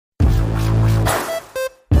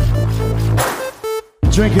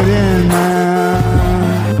Drink it in, man.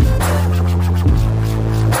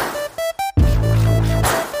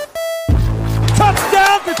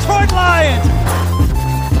 Touchdown, Detroit Lions!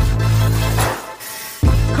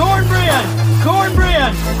 Cornbread!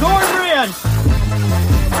 Cornbread! Cornbread!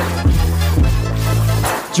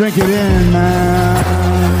 Drink it in, man.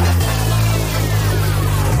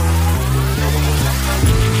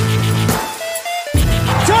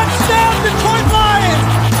 Touchdown, Detroit Lions!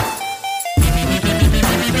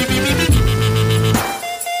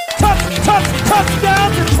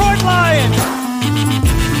 Touchdown, Detroit Lions!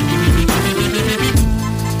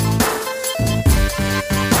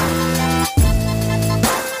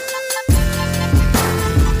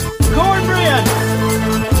 Cornbread!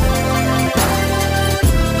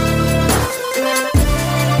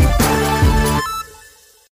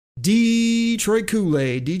 Detroit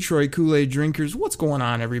Kool-Aid drinkers, what's going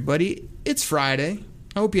on, everybody? It's Friday.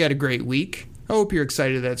 I hope you had a great week. I hope you're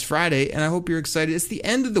excited that it's Friday, and I hope you're excited it's the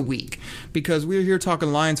end of the week, because we're here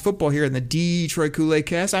talking Lions football here in the Detroit Kool-Aid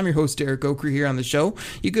Cast. I'm your host, Derek Oakrey, here on the show.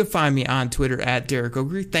 You can find me on Twitter at Derek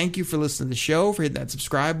Oakrey. Thank you for listening to the show, for hitting that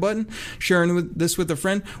subscribe button, sharing this with a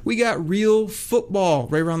friend. We got real football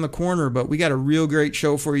right around the corner, but we got a real great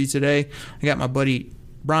show for you today. I got my buddy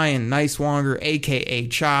Brian Nicewonger, a.k.a.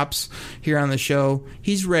 Chops, here on the show.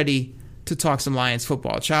 He's ready to talk some Lions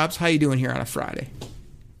football. Chops, how you doing here on a Friday?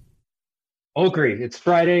 Oakrey, it's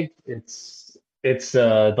Friday. It's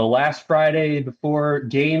the last Friday before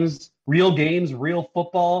games, real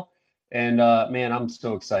football. And, man, I'm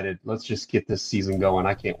so excited. Let's just get this season going.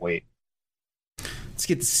 I can't wait. Let's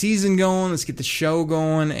get the season going. Let's get the show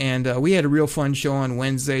going. And we had a real fun show on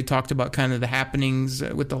Wednesday. Talked about kind of the happenings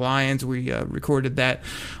with the Lions. We recorded that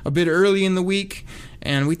a bit early in the week.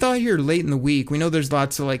 And we thought here late in the week, we know there's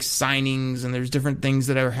lots of like signings and there's different things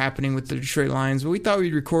that are happening with the Detroit Lions. But we thought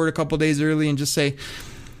we'd record a couple days early and just say,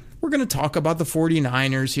 we're going to talk about the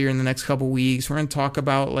 49ers here in the next couple weeks. We're going to talk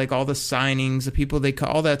about like all the signings, the people they call,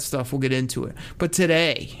 all that stuff. We'll get into it. But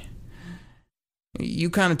today, you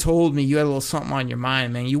kind of told me you had a little something on your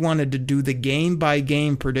mind, man. You wanted to do the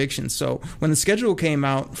game-by-game predictions. So when the schedule came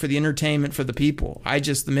out for the entertainment for the people,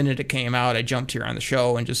 the minute it came out, I jumped here on the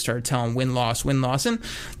show and just started telling win-loss. And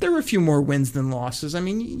there were a few more wins than losses. I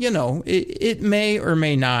mean, you know, it may or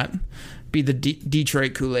may not be the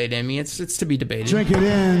Detroit Kool-Aid in me. It's to be debated. Drink it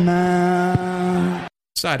in, man.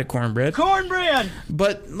 Side of cornbread.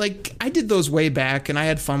 But like I did those way back and I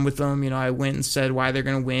had fun with them. You know, I went and said why they're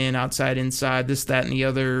going to win outside, inside, this, that, and the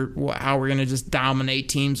other, how we're going to just dominate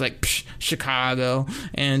teams like Chicago,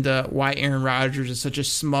 and why Aaron Rodgers is such a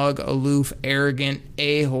smug, aloof, arrogant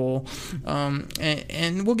a-hole.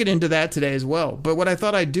 And we'll get into that today as well. But what I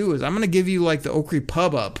thought I'd do is I'm going to give you like the Oakrey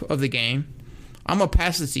pub up of the game. I'm going to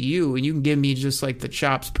pass it to you, and you can give me just like the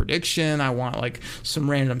Chops prediction. I want like some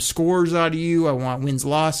random scores out of you. I want wins,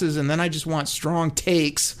 losses, and then I just want strong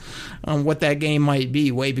takes on what that game might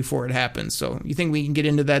be way before it happens. So you think we can get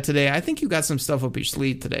into that today? I think you got some stuff up your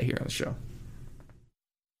sleeve today here on the show.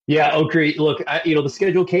 Yeah, Oakrey, look, the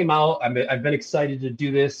schedule came out. I've been excited to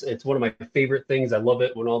do this. It's one of my favorite things. I love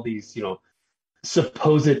it when all these,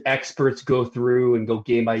 supposed experts go through and go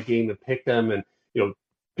game by game and pick them. And,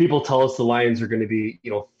 people tell us the Lions are going to be,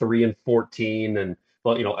 3-14. And,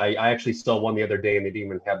 well, I actually saw one the other day and they didn't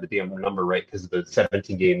even have the damn number right because of the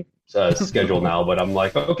 17-game schedule now. But I'm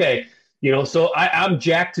like, okay, so I'm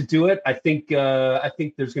jacked to do it. I think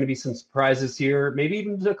there's going to be some surprises here, maybe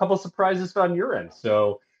even a couple of surprises on your end.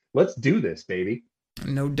 So let's do this, baby.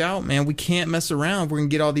 No doubt, man. We can't mess around. We're going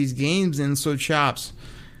to get all these games in. So, Chops,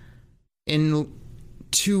 in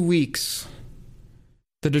 2 weeks,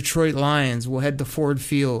 the Detroit Lions will head to Ford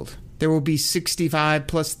Field. There will be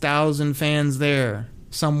 65,000+ fans there.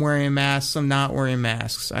 Some wearing masks, some not wearing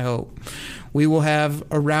masks, I hope. We will have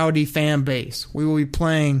a rowdy fan base. We will be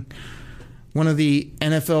playing one of the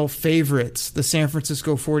NFL favorites, the San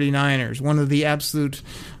Francisco 49ers, one of the absolute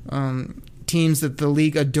teams that the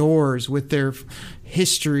league adores with their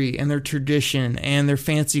history and their tradition and their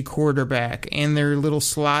fancy quarterback and their little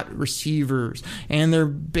slot receivers and their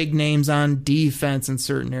big names on defense in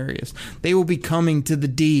certain areas. They will be coming to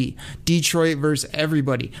the Detroit versus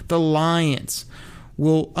everybody. The Lions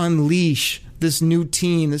will unleash this new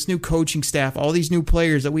team, this new coaching staff, all these new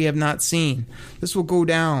players that we have not seen. This will go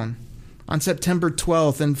down on September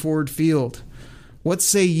 12th in Ford Field. What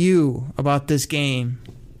say you about this game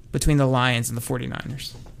between the Lions and the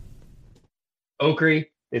 49ers? Oakrey,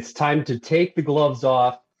 it's time to take the gloves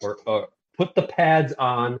off or put the pads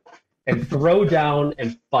on and throw down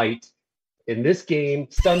and fight in this game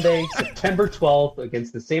Sunday, September 12th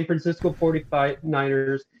against the San Francisco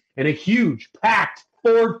 49ers in a huge, packed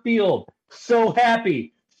Ford Field. so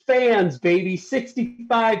happy. Fans, baby,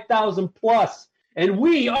 65,000 plus. And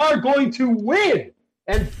we are going to win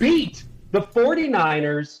and beat the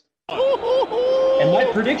 49ers. And my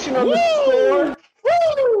prediction on the score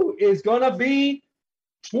is going to be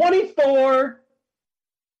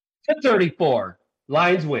 24-34.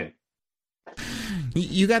 Lions win.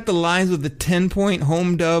 You got the Lions with the 10-point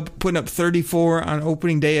home dub, putting up 34 on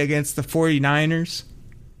opening day against the 49ers.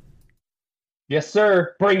 Yes,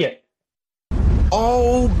 sir. Bring it.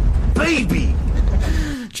 Oh, baby.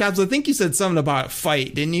 Chops, I think you said something about a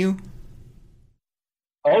fight, didn't you?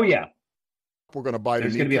 Oh, yeah. We're going to bite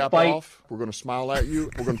There's a gonna be a kneecap fight. off. We're going to smile at you.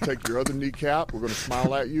 We're going to take your other kneecap. We're going to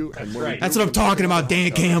smile at you. And right. That's what I'm talking about,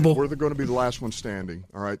 Dan Campbell. We're going to be the last one standing.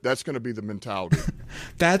 All right? That's going to be the mentality.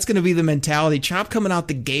 That's going to be the mentality. Chop coming out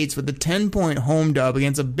the gates with a 10-point home dub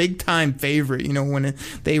against a big-time favorite, when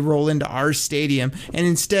they roll into our stadium. And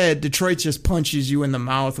instead, Detroit just punches you in the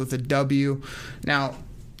mouth with a W. Now,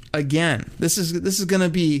 again, this is going to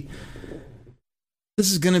be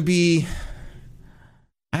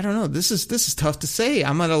I don't know. This is tough to say.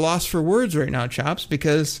 I'm at a loss for words right now, Chops,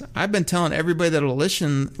 because I've been telling everybody that'll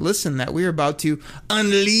listen that we're about to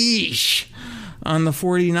unleash on the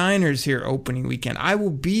 49ers here opening weekend. I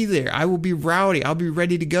will be there. I will be rowdy. I'll be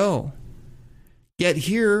ready to go. Yet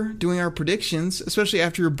here, doing our predictions, especially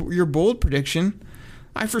after your bold prediction,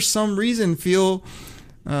 I for some reason feel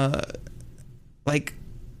like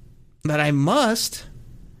that I must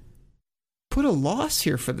put a loss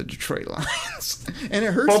here for the Detroit Lions. And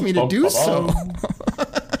it hurts me to do so.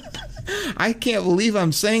 I can't believe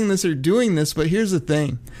I'm saying this or doing this, but here's the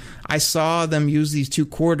thing. I saw them use these two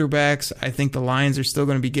quarterbacks. I think the Lions are still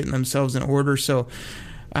going to be getting themselves in order. So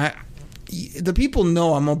the people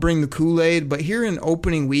know I'm going to bring the Kool-Aid, but here in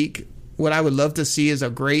opening week, what I would love to see is a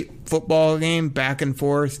great football game, back and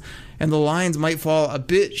forth, and the Lions might fall a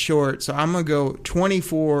bit short. So I'm going to go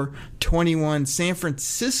 24-21 San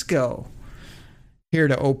Francisco here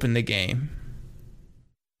to open the game.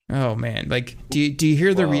 Oh man, do you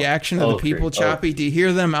hear the reaction of the people, Choppy? Do you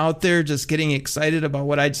hear them out there just getting excited about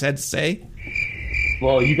what I just had to say?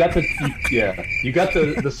 Well, you got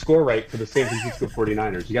the score right for the San Francisco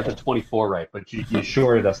 49ers. You got the 24 right, but you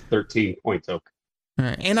shorted us 13 points, Oak. All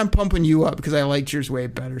right. And I'm pumping you up because I liked yours way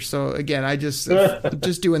better. So again, I just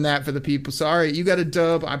doing that for the people. So all right, you got a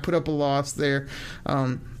dub. I put up a loss there.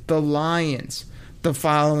 The Lions. The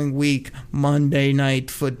following week, Monday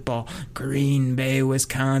Night Football, Green Bay,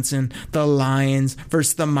 Wisconsin, the Lions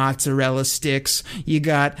versus the Mozzarella Sticks. You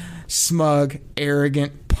got smug,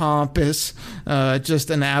 arrogant, pompous,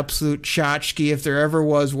 just an absolute tchotchke if there ever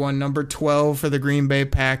was one, number 12 for the Green Bay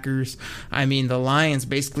Packers. I mean, the Lions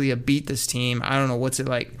basically have beat this team. I don't know, what's it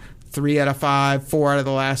like? 3 out of 5, 4 out of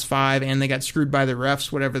the last 5, and they got screwed by the refs,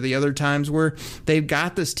 whatever the other times were. They've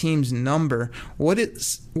got this team's number. What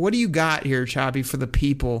do you got here, Choppy, for the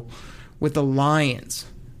people with the Lions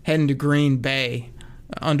heading to Green Bay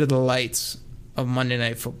under the lights of Monday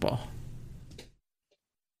Night Football?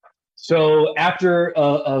 So after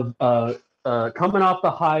coming off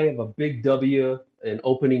the high of a big W in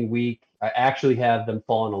opening week, I actually have them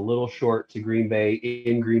falling a little short to Green Bay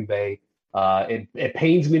in Green Bay. It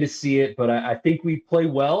pains me to see it, but I think we play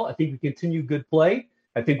well. I think we continue good play.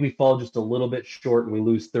 I think we fall just a little bit short and we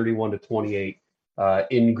lose 31-28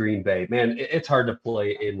 in Green Bay. Man, it's hard to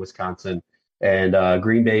play in Wisconsin, and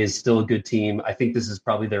Green Bay is still a good team. I think this is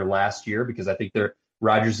probably their last year because I think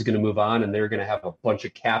Rodgers is going to move on and they're going to have a bunch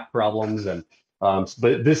of cap problems. And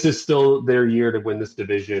but this is still their year to win this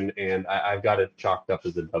division, and I've got it chalked up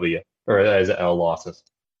as a W or as an L losses.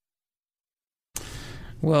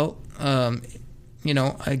 Well,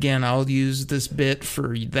 again, I'll use this bit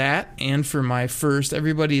for that and for my first.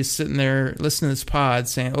 Everybody is sitting there listening to this pod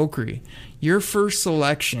saying, Okri, your first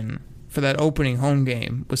selection for that opening home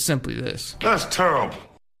game was simply this. That's terrible.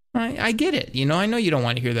 I get it. I know you don't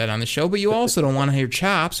want to hear that on the show, but you also don't want to hear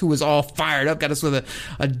Chops, who was all fired up, got us with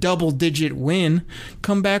a double-digit win,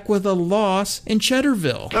 come back with a loss in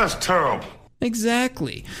Cheddarville. That's terrible.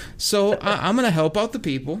 Exactly. So I'm going to help out the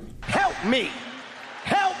people. Help me!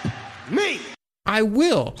 Help me! I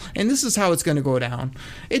will. And this is how it's going to go down.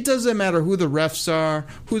 It doesn't matter who the refs are,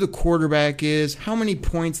 who the quarterback is, how many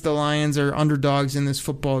points the Lions are underdogs in this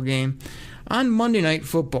football game. On Monday Night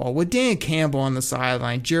Football, with Dan Campbell on the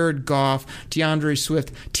sideline, Jared Goff, DeAndre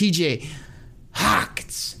Swift, TJ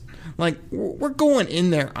Hawkins. We're going in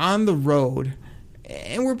there on the road,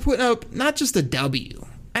 and we're putting up not just a W.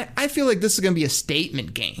 I feel like this is going to be a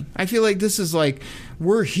statement game. I feel like this is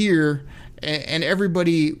we're here, and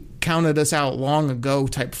everybody counted us out long ago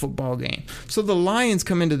type football game. So the Lions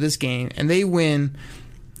come into this game, and they win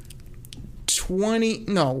 20.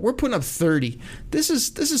 No, we're putting up 30. This is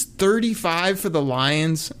 35 for the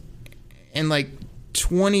Lions and like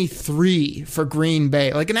 23 for Green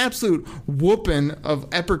Bay. Like an absolute whooping of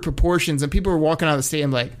epic proportions, and people are walking out of the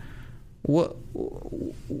stadium like,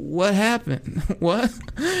 what happened? What?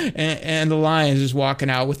 And the Lions just walking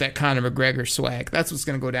out with that Conor McGregor swag. That's what's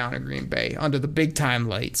going to go down in Green Bay under the big time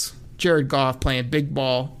lights. Jared Goff playing big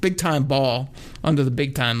time ball under the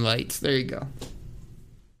big time lights. There you go.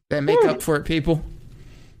 That make up for it, people.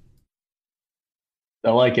 I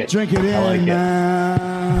like it. Drink it in. I like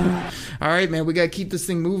it. All right, man. We got to keep this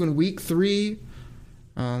thing moving. Week 3.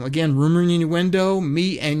 Again, rumor and innuendo.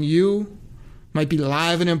 Me and you might be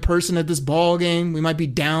live and in person at this ball game. We might be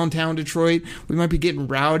downtown Detroit. We might be getting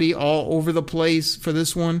rowdy all over the place for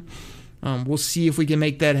this one. We'll see if we can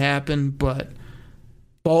make that happen. But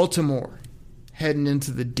Baltimore heading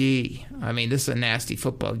into the D. I mean, this is a nasty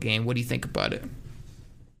football game. What do you think about it?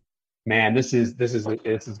 Man, this is going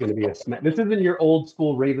to be this isn't your old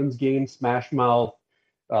school Ravens game, smash mouth,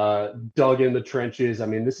 dug in the trenches. I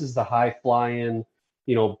mean, this is the high flying,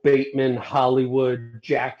 Bateman, Hollywood,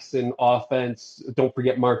 Jackson offense. Don't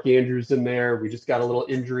forget Mark Andrews in there. We just got a little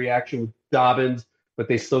injury action with Dobbins, but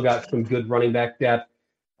they still got some good running back depth.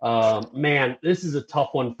 Man, this is a tough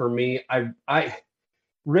one for me. The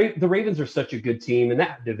Ravens are such a good team, and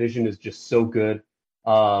that division is just so good.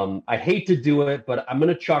 I hate to do it, but I'm going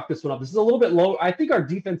to chalk this one up. This is a little bit low. I think our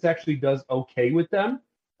defense actually does okay with them.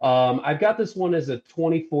 I've got this one as a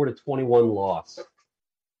 24-21 loss.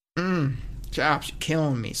 Chops, you're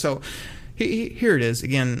killing me. So here it is.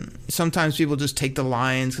 Again, sometimes people just take the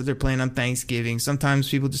Lions because they're playing on Thanksgiving. Sometimes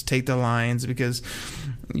people just take the Lions because,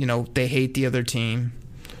 they hate the other team.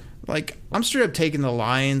 Like, I'm straight up taking the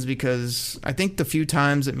Lions because I think the few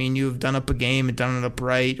times that me and you have done up a game and done it up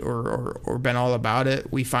right or been all about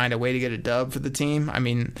it, we find a way to get a dub for the team. I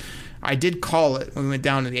mean, I did call it when we went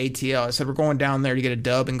down to the ATL. I said we're going down there to get a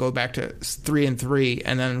dub and go back to 3-3.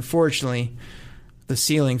 And then, unfortunately, the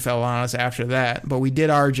ceiling fell on us after that. But we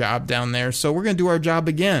did our job down there, so we're going to do our job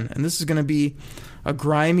again. And this is going to be a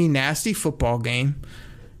grimy, nasty football game.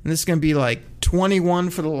 And this is going to be like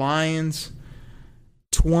 21 for the Lions,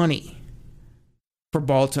 20 for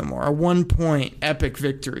Baltimore. A 1-point epic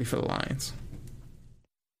victory for the Lions.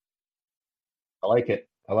 I like it.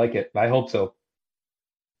 I hope so.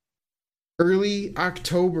 Early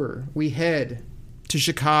October, we head to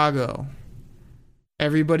Chicago.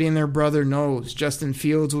 Everybody and their brother knows Justin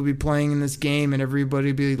Fields will be playing in this game, and everybody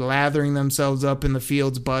will be lathering themselves up in the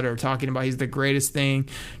Fields butter, talking about he's the greatest thing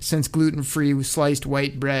since gluten-free sliced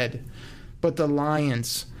white bread. But the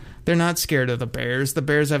Lions, they're not scared of the Bears. The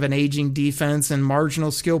Bears have an aging defense and marginal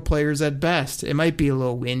skill players at best. It might be a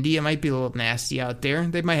little windy. It might be a little nasty out there.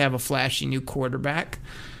 They might have a flashy new quarterback.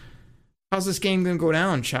 How's this game going to go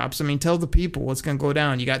down, Chops? I mean, tell the people what's going to go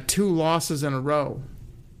down. You got 2 losses in a row.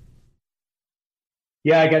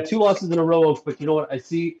 Yeah, I got 2 losses in a row, but you know what? I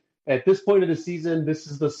see at this point of the season, this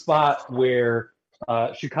is the spot where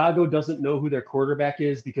Chicago doesn't know who their quarterback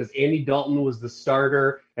is because Andy Dalton was the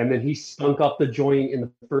starter, and then he stunk up the joint in the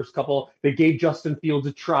first couple. They gave Justin Fields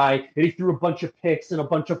a try, and he threw a bunch of picks and a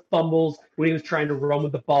bunch of fumbles when he was trying to run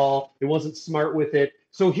with the ball. He wasn't smart with it.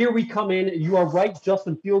 So here we come in. You are right.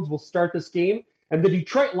 Justin Fields will start this game, and the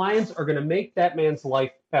Detroit Lions are going to make that man's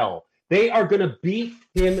life hell. They are going to beat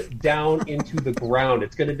him down into the ground.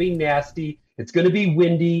 It's going to be nasty. It's going to be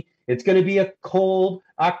windy. It's going to be a cold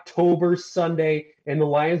October Sunday, and the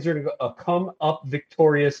Lions are going to come up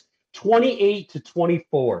victorious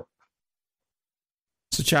 28-24.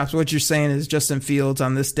 So, Chops, what you're saying is Justin Fields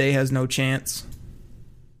on this day has no chance?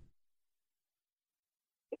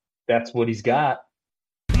 That's what he's got.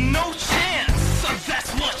 No chance, so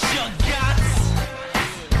that's what you got.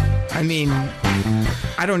 I mean,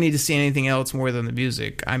 I don't need to see anything else more than the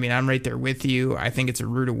music. I mean, I'm right there with you. I think it's a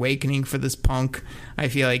rude awakening for this punk. I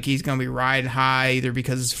feel like he's going to be riding high either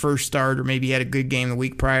because his first start or maybe he had a good game the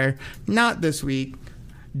week prior. Not this week.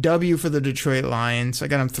 W for the Detroit Lions. I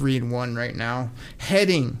got them 3-1 right now.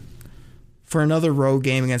 Heading for another road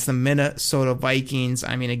game against the Minnesota Vikings.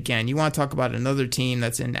 I mean, again, you want to talk about another team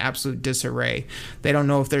that's in absolute disarray. They don't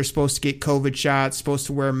know if they're supposed to get COVID shots, supposed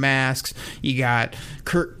to wear masks. You got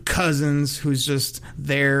Kirk Cousins, who's just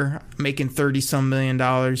there making $30-some million.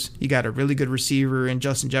 You got a really good receiver in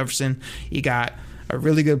Justin Jefferson. You got a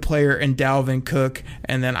really good player in Dalvin Cook,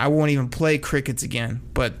 and then I won't even play crickets again.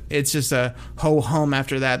 But it's just a ho-hum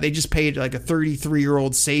after that. They just paid like a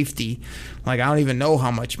 33-year-old safety, like I don't even know how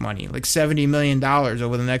much money, like $70 million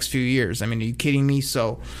over the next few years. I mean, are you kidding me?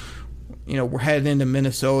 So, we're heading into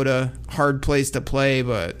Minnesota, hard place to play,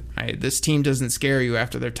 but this team doesn't scare you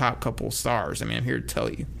after their top couple stars. I mean, I'm here to tell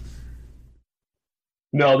you.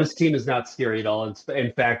 No, this team is not scary at all.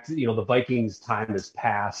 In fact, the Vikings' time has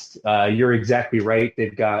passed. You're exactly right.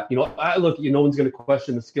 They've got, look, no one's going to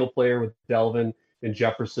question the skill player with Delvin and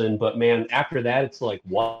Jefferson, but man, after that, it's like,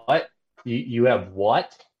 what? You have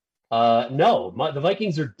what? No, the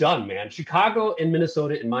Vikings are done, man. Chicago and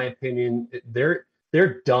Minnesota, in my opinion, they're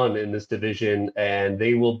done in this division, and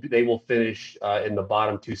they will finish in the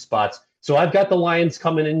bottom two spots. So I've got the Lions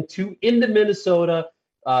coming into Minnesota,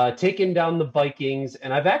 taking down the Vikings,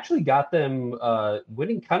 and I've actually got them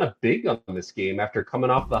winning kind of big on this game after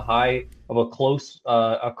coming off the high of a close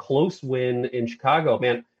win in Chicago.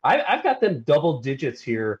 Man, I've got them double digits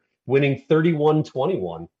here, winning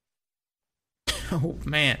 31-21. Oh,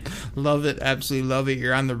 man. Love it. Absolutely love it.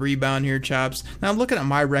 You're on the rebound here, Chops. Now, I'm looking at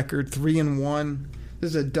my record, 3-1. This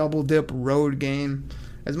is a double-dip road game.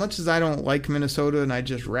 As much as I don't like Minnesota and I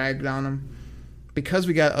just ragged on them, because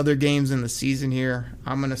we got other games in the season here,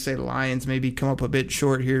 I'm going to say the Lions maybe come up a bit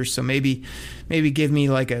short here. So maybe give me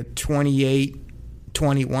like a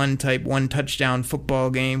 28-21 type one-touchdown football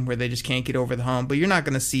game where they just can't get over the hump. But you're not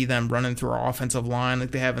going to see them running through our offensive line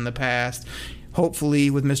like they have in the past. Hopefully,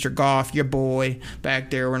 with Mr. Goff, your boy, back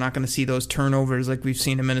there, we're not going to see those turnovers like we've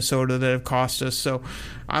seen in Minnesota that have cost us. So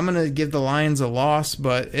I'm going to give the Lions a loss,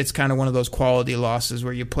 but it's kind of one of those quality losses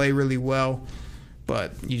where you play really well,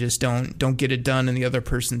 but you just don't get it done in the other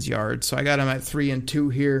person's yard. So I got them at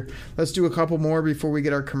 3-2 here. Let's do a couple more before we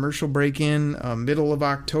get our commercial break in. Middle of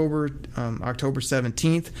October, October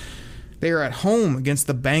 17th. They are at home against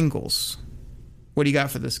the Bengals. What do you got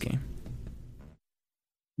for this game?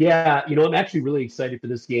 Yeah, I'm actually really excited for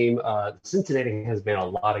this game. Cincinnati has been a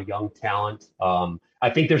lot of young talent. I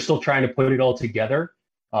think they're still trying to put it all together.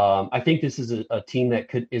 I think this is a team that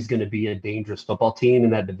is going to be a dangerous football team in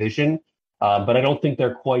that division, but I don't think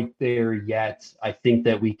they're quite there yet. I think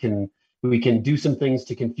that we can do some things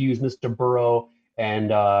to confuse Mr. Burrow, and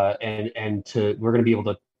we're going to be able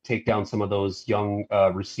to take down some of those young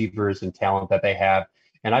receivers and talent that they have.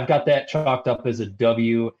 And I've got that chalked up as a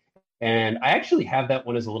W. And I actually have that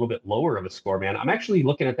one as a little bit lower of a score, man. I'm actually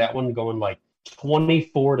looking at that one going like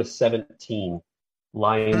 24-17,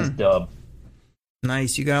 Lions dub.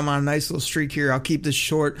 Nice. You got them on a nice little streak here. I'll keep this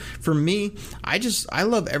short. For me, I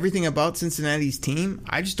love everything about Cincinnati's team.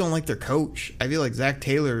 I just don't like their coach. I feel like Zach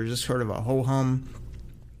Taylor is just sort of a ho-hum,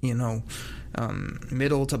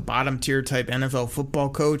 middle to bottom tier type NFL football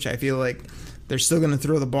coach. I feel like they're still going to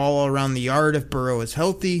throw the ball all around the yard if Burrow is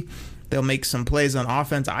healthy. They'll make some plays on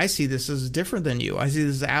offense. I see this as different than you. I see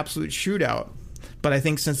this as an absolute shootout. But I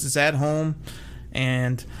think since it's at home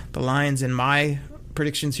and the Lions, in my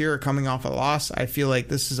predictions here, are coming off a loss, I feel like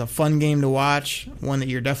this is a fun game to watch, one that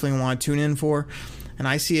you're definitely want to tune in for. And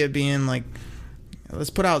I see it being like, let's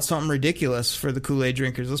put out something ridiculous for the Kool-Aid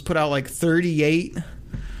drinkers. Let's put out like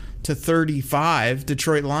 38-35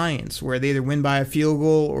 Detroit Lions, where they either win by a field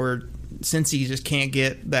goal or Cincy just can't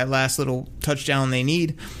get that last little touchdown they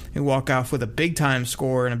need and walk off with a big-time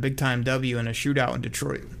score and a big-time W and a shootout in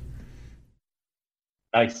Detroit.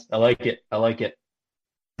 Nice. I like it. All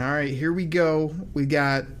right, here we go. We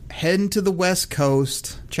got heading to the West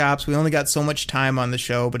Coast. Chops, we only got so much time on the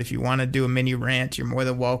show, but if you want to do a mini rant, you're more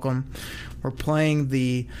than welcome. We're playing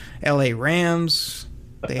the LA Rams.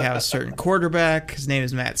 They have a certain quarterback. His name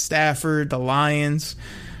is Matt Stafford. The Lions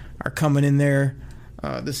are coming in there.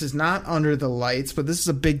 This is not under the lights, but this is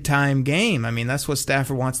a big-time game. I mean, that's what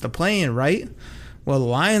Stafford wants to play in, right? Well, the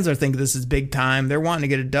Lions are thinking this is big time. They're wanting to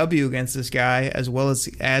get a W against this guy as well as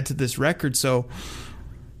add to this record. So,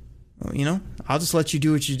 I'll just let you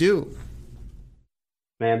do what you do.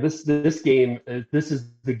 Man, this game, this is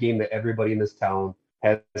the game that everybody in this town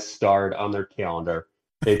has starred on their calendar.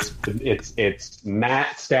 It's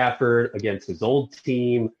Matt Stafford against his old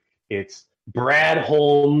team. It's Brad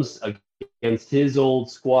Holmes against his old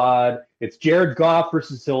squad. It's Jared Goff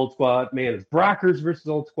versus his old squad. Man, it's Brockers versus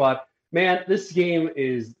old squad. Man, this game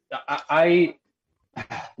is I'd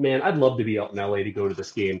love to be out in LA to go to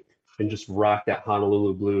this game and just rock that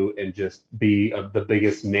Honolulu blue and just be the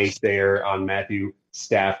biggest naysayer on Matthew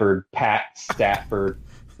Stafford, Pat Stafford.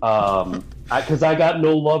 Because I got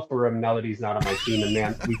no love for him now that he's not on my team, and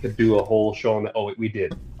man, we could do a whole show on that. Oh, we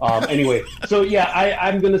did. Anyway, so yeah,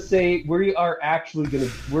 I'm gonna say we're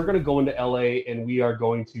gonna go into LA and we are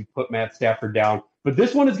going to put Matt Stafford down. But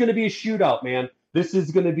this one is gonna be a shootout, man. This is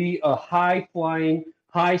gonna be a high-flying,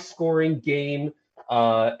 high-scoring game.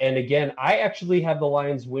 And again, I actually have the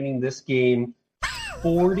Lions winning this game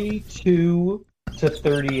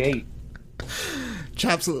 42-38.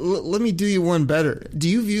 Chops, let me do you one better. Do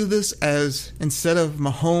you view this as, instead of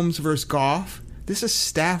Mahomes versus Goff, this is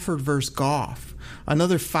Stafford versus Goff?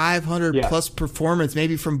 another 500 plus performance,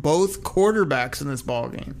 maybe from both quarterbacks in this ball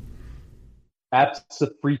game.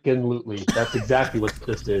 Abso-freaking-lutely. That's exactly what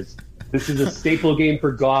this is. This is a staple game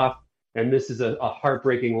for Goff, and this is a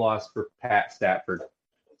heartbreaking loss for Pat Stafford.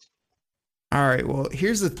 All right, well,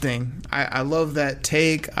 here's the thing. I love that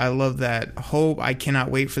take. I love that hope. I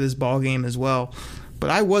cannot wait for this ball game as well. But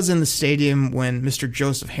I was in the stadium when Mr.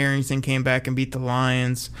 Joseph Harrington came back and beat the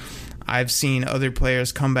Lions. I've seen other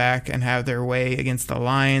players come back and have their way against the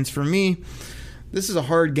Lions. For me, this is a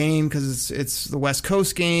hard game because it's the West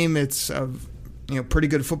Coast game. It's a pretty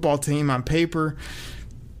good football team on paper.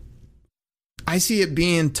 I see it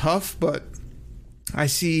being tough, but I'm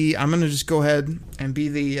going to just go ahead and be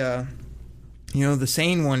the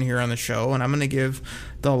sane one here on the show, and I'm going to give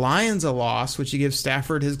the Lions a loss, which you give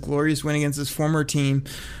Stafford his glorious win against his former team.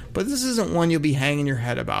 But this isn't one you'll be hanging your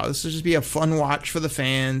head about. This will just be a fun watch for the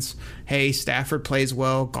fans. Hey, Stafford plays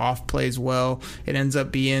well, Goff plays well. It ends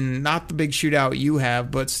up being not the big shootout you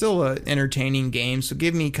have, but still an entertaining game. So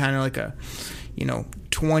give me kind of like a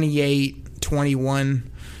 28-21,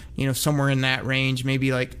 somewhere in that range,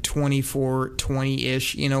 maybe like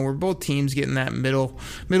 24-20-ish. Where both teams getting that middle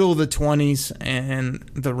of the 20s, and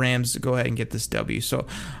the Rams to go ahead and get this W. So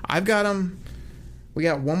I've got them. We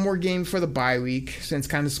got one more game for the bye week, since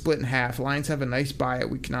kind of split in half. Lions have a nice bye at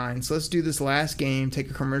week 9. So let's do this last game, take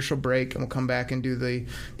a commercial break, and we'll come back and do the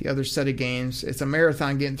other set of games. It's a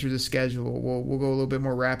marathon getting through the schedule. We'll go a little bit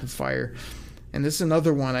more rapid fire. And this is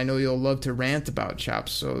another one I know you'll love to rant about,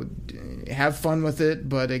 Chops. So have fun with it.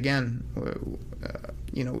 But again,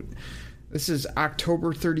 this is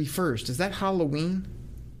October 31st. Is that Halloween?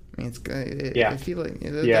 I mean, I feel like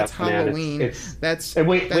that's Halloween.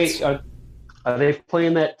 Wait. Are they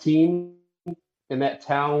playing that team in that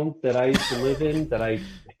town that I used to live in that I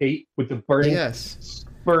hate with the burning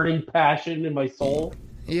passion in my soul?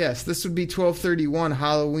 Yes, this would be 12/31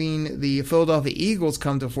 Halloween. The Philadelphia Eagles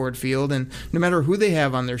come to Ford Field, and no matter who they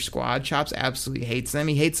have on their squad, Chops absolutely hates them.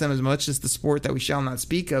 He hates them as much as the sport that we shall not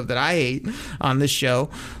speak of that I hate on this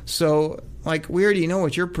show. So, we already know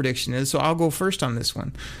what your prediction is, so I'll go first on this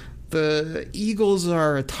one. The Eagles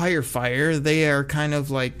are a tire fire. They are kind of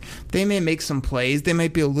they may make some plays. They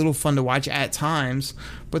might be a little fun to watch at times,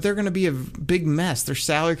 but they're going to be a big mess. Their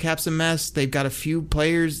salary cap's a mess. They've got a few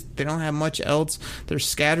players. They don't have much else. They're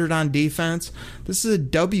scattered on defense. This is a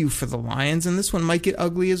W for the Lions, and this one might get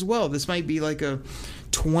ugly as well. This might be like a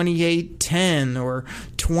 28-10 or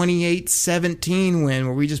 28-17 win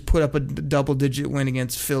where we just put up a double-digit win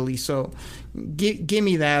against Philly. So give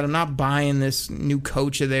me that. I'm not buying this new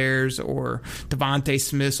coach of theirs or Devontae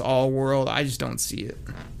Smith's all-world. I just don't see it.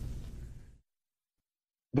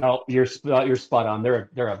 No, you're spot on. They're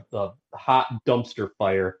a hot dumpster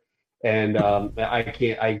fire, and I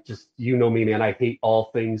can't. I just me, man. I hate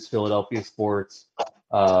all things Philadelphia sports.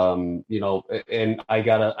 And I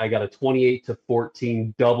got a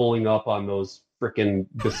 28-14 doubling up on those freaking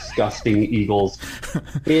disgusting Eagles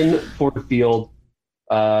in Ford Field.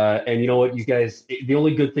 And you know what, you guys, the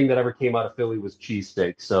only good thing that ever came out of Philly was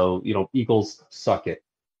cheesesteak. So, Eagles suck it.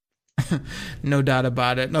 No doubt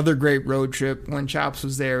about it. Another great road trip. When Chops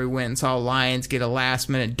was there, we went and saw Lions get a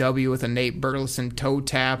last-minute W with a Nate Burleson toe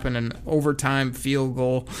tap and an overtime field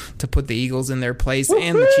goal to put the Eagles in their place. Woo-hoo!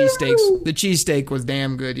 And the cheesesteak was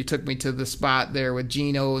damn good. He took me to the spot there with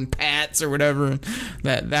Gino and Pat's or whatever.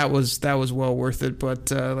 That was well worth it.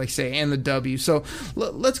 But and the W. So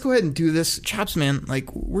let's go ahead and do this. Chops, man,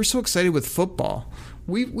 we're so excited with football.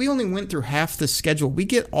 We only went through half the schedule. We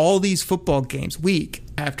get all these football games week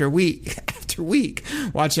after week after week,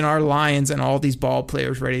 watching our Lions and all these ball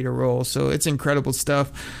players ready to roll. So it's incredible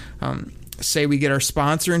stuff. Say we get our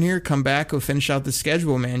sponsor in here, come back, we'll finish out the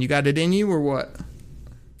schedule, man. You got it in you or what?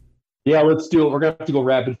 Yeah, let's do it. We're going to have to go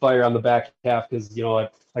rapid fire on the back half because,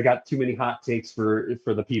 I got too many hot takes for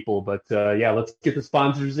the people. But, let's get the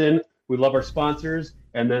sponsors in. We love our sponsors.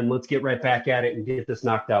 And then let's get right back at it and get this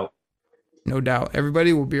knocked out. No doubt.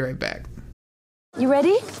 Everybody, we'll be right back. You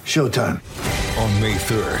ready? Showtime. On May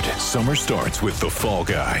 3rd, summer starts with The Fall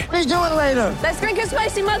Guy. Let's do it later. Let's drink a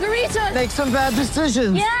spicy margarita. Make some bad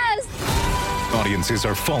decisions. Yes. Audiences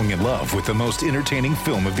are falling in love with the most entertaining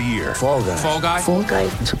film of the year. Fall Guy. Fall Guy? Fall Guy.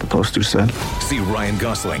 That's what the poster said. See Ryan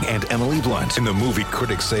Gosling and Emily Blunt in the movie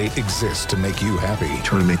critics say exists to make you happy.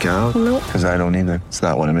 Trying to make it out? Nope. Because I don't either. It's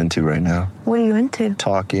not what I'm into right now. What are you into?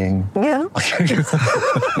 Talking. Yeah.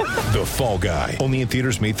 The Fall Guy. Only in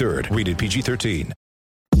theaters May 3rd. Rated PG-13.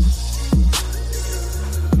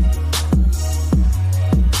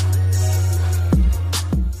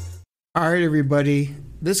 All right, everybody.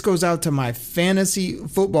 this goes out to my fantasy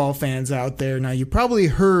football fans out there. Now, you probably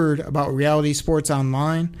heard about Reality Sports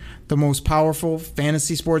Online, the most powerful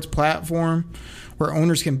fantasy sports platform where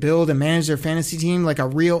owners can build and manage their fantasy team like a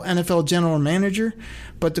real NFL general manager.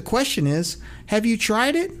 But the question is, have you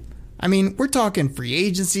tried it? I mean, we're talking free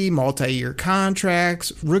agency, multi-year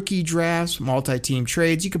contracts, rookie drafts, multi-team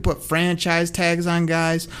trades. You can put franchise tags on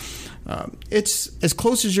guys. It's as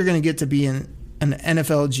close as you're going to get to being an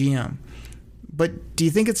NFL GM. But do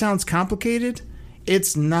you think it sounds complicated?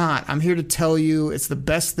 It's not. I'm here to tell you it's the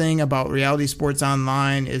best thing about Reality Sports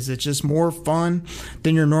Online is it's just more fun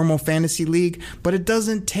than your normal fantasy league, but it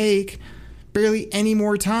doesn't take barely any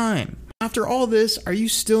more time. After all this, are you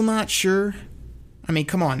still not sure? I mean,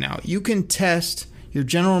 come on now. You can test your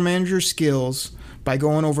general manager skills by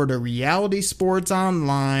going over to Reality Sports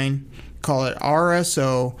Online, call it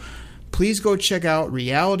RSO. Please go check out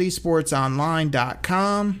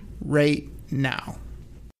realitysportsonline.com right now.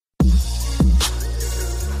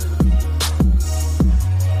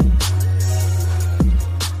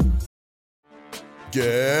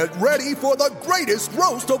 Get ready for the greatest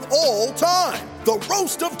roast of all time, the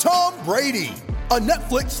Roast of Tom Brady, a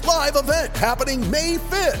Netflix live event happening May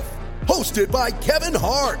 5th. Hosted by Kevin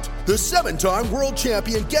Hart, the 7-time world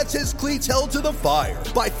champion gets his cleats held to the fire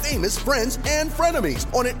by famous friends and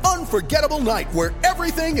frenemies on an unforgettable night where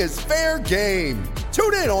everything is fair game.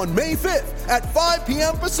 Tune in on May 5th at 5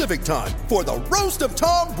 p.m. Pacific time for the Roast of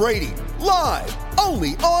Tom Brady, live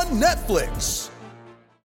only on Netflix.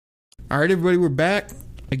 All right, everybody, we're back.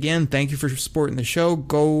 Again, thank you for supporting the show.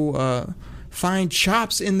 Go find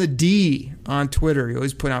Chops in the D on Twitter. He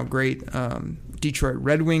always put out great Detroit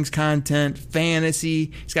Red Wings content,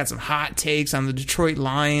 fantasy. He's got some hot takes on the Detroit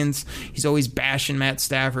Lions. He's always bashing Matt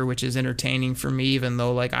Stafford, which is entertaining for me, even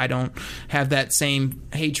though I don't have that same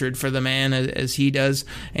hatred for the man as he does.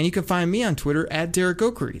 And you can find me on Twitter at Derek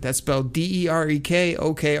Okrie. That's spelled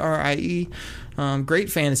DerekOkrie.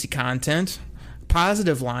 Great fantasy content,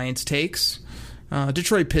 positive Lions takes,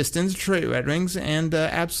 Detroit Pistons, Detroit Red Wings, and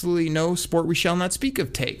absolutely no sport we shall not speak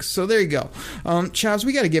of takes. So there you go. Chops,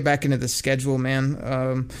 we got to get back into the schedule,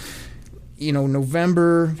 man.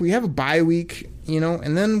 November, we have a bye week,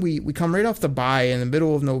 and then we come right off the bye in the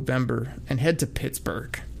middle of November and head to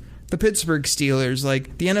Pittsburgh. The Pittsburgh Steelers,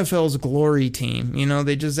 the NFL's glory team,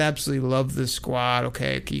 they just absolutely love this squad.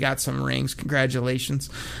 Okay, you got some rings. Congratulations.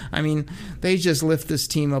 I mean, they just lift this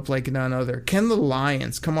team up like none other. Can the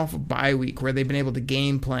Lions come off a bye week where they've been able to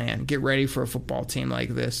game plan, get ready for a football team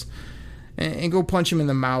like this, and go punch them in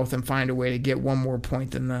the mouth and find a way to get one more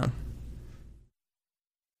point than them?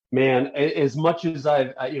 Man, as much as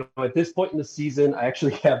at this point in the season, I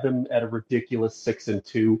actually have them at a ridiculous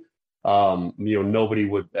 6-2. Nobody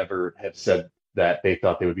would ever have said that they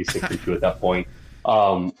thought they would be 6-2 at that point.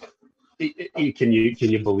 Can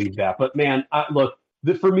you believe that? But man,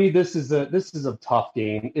 for me, this is a tough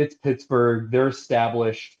game. It's Pittsburgh. They're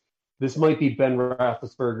established. This might be Ben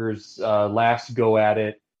Roethlisberger's last go at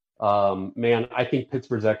it. Man, I think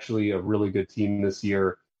Pittsburgh's actually a really good team this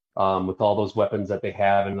year with all those weapons that they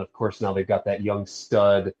have, and of course now they've got that young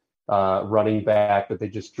stud running back that they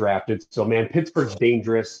just drafted. So man, Pittsburgh's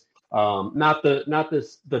dangerous. Not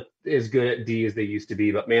as good at D as they used to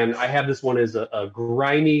be, but man, I have this one as a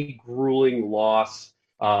grimy, grueling loss.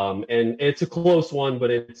 And it's a close one,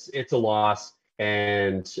 but it's a loss.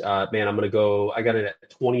 And man, I got it at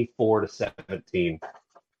 24-17.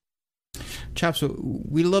 Chops,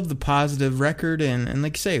 we love the positive record, and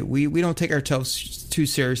like you say, we don't take ourselves too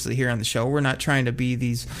seriously here on the show. We're not trying to be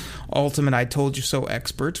these ultimate I told you so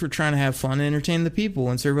experts. We're trying to have fun and entertain the people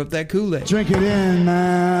and serve up that Kool-Aid. Drink it in,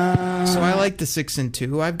 man. So I like the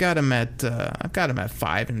 6-2. I've got them at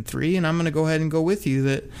 5-3, and I'm going to go ahead and go with you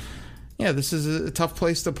that, yeah, this is a tough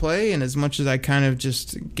place to play, and as much as I kind of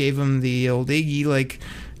just gave them the old Iggy,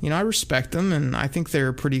 I respect them, and I think they're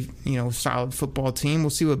a pretty, solid football team. We'll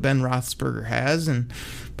see what Ben Roethlisberger has,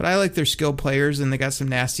 but I like their skill players, and they got some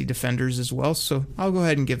nasty defenders as well. So I'll go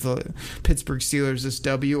ahead and give the Pittsburgh Steelers this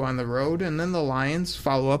W on the road, and then the Lions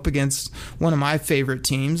follow up against one of my favorite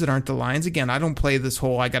teams that aren't the Lions. Again, I don't play this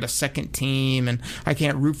whole I got a second team, and I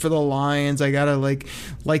can't root for the Lions. I gotta like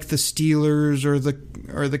the Steelers or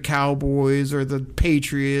the Cowboys or the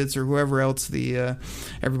Patriots or whoever else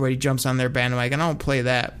everybody jumps on their bandwagon. I don't play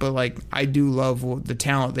that. But I do love the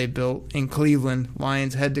talent they built in Cleveland.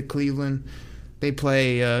 Lions head to Cleveland. They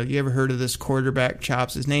play. You ever heard of this quarterback,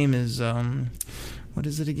 Chops? His name is what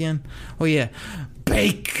is it again? Oh yeah,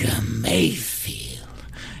 Baker Mayfield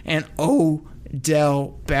and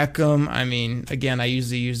Odell Beckham. I mean, again, I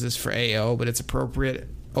usually use this for AO, but it's appropriate.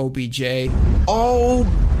 OBJ. Oh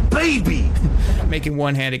baby. Making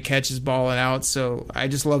one-handed catches, balling out. So I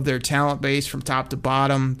just love their talent base from top to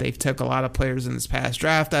bottom. They've took a lot of players in this past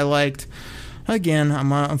draft I liked. Again,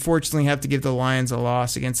 I'm unfortunately have to give the Lions a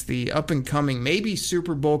loss against the up-and-coming, maybe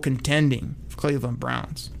Super Bowl contending Cleveland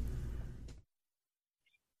Browns.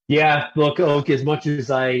 Yeah, look, Oak, as much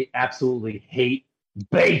as I absolutely hate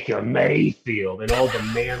Baker Mayfield and all the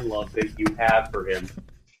man love that you have for him,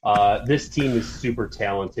 this team is super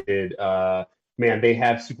talented. Man, they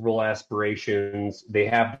have Super Bowl aspirations. They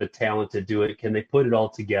have the talent to do it. Can they put it all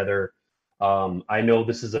together? I know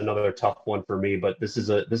this is another tough one for me, but this is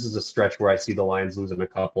a stretch where I see the Lions losing a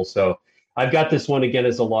couple. So I've got this one again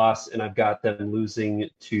as a loss, and I've got them losing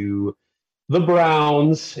to the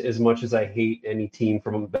Browns. As much as I hate any team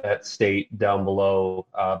from that state down below,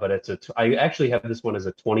 but I actually have this one as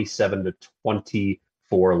a 27-24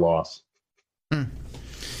 loss.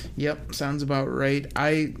 Yep, sounds about right.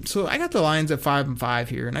 I got the Lions at 5-5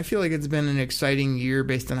 here, and I feel like it's been an exciting year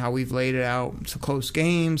based on how we've laid it out. Some close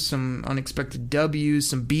games, some unexpected W's,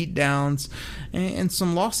 some beatdowns, and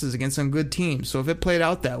some losses against some good teams. So if it played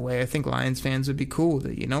out that way, I think Lions fans would be cool with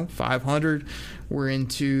it. 500. We're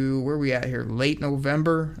into, where are we at here? Late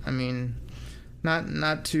November. I mean,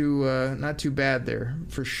 not too bad there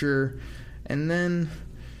for sure. And then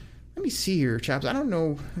let me see here, chaps. I don't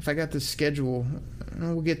know if I got the schedule.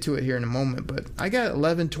 We'll get to it here in a moment, but I got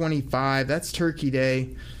 11-25. That's Turkey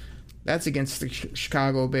Day. That's against the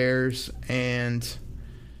Chicago Bears. And,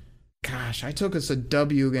 gosh, I took us a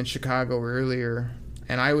W against Chicago earlier.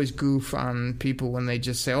 And I always goof on people when they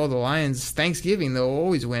just say, oh, the Lions, Thanksgiving, they'll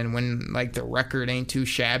always win when, like, the record ain't too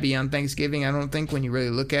shabby on Thanksgiving, I don't think, when you really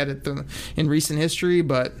look at it in recent history.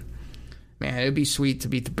 But, man, it'd be sweet to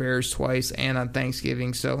beat the Bears twice and on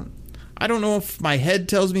Thanksgiving. So I don't know if my head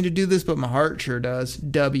tells me to do this, but my heart sure does.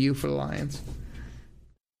 W for the Lions.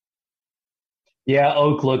 Yeah,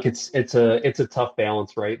 Oak. Look, it's a tough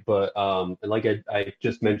balance, right? But and like I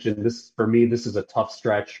just mentioned, this is a tough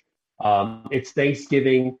stretch. It's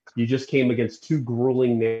Thanksgiving. You just came against two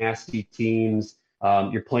grueling, nasty teams.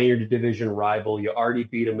 You're playing your division rival. You already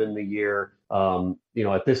beat them in the year.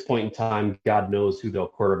 At this point in time, God knows who the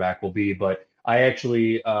quarterback will be, but I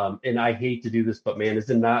actually, and I hate to do this, but man,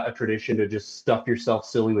 is it not a tradition to just stuff yourself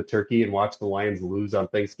silly with turkey and watch the Lions lose on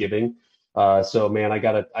Thanksgiving? So man, I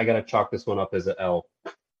gotta chalk this one up as an L.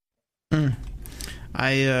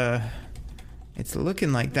 It's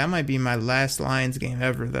looking like that might be my last Lions game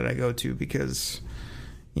ever that I go to because,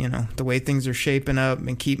 the way things are shaping up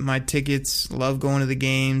and keeping my tickets. Love going to the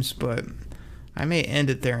games, but I may end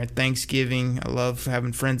it there at Thanksgiving. I love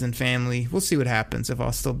having friends and family. We'll see what happens, if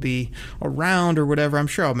I'll still be around or whatever. I'm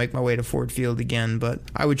sure I'll make my way to Ford Field again, but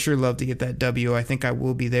I would sure love to get that W. I think I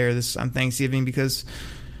will be there on Thanksgiving because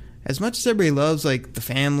as much as everybody loves like the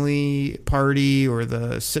family party or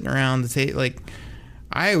the sitting around the table,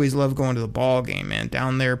 I always love going to the ball game, man.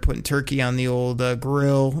 Down there, putting turkey on the old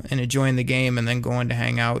grill and enjoying the game, and then going to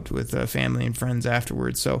hang out with family and friends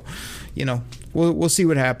afterwards. So, we'll see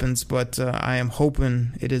what happens, but I am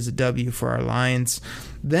hoping it is a W for our Lions.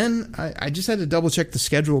 Then I just had to double check the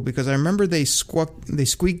schedule because I remember they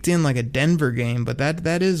squeaked in like a Denver game, but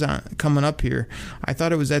that is coming up here. I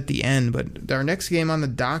thought it was at the end, but our next game on the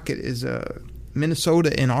docket is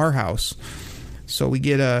Minnesota in our house. So we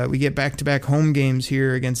get back-to-back home games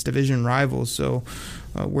here against division rivals. So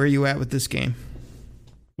where are you at with this game?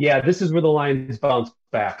 Yeah, this is where the Lions bounce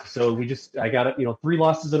back. So I got it. 3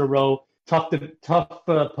 losses in a row, tough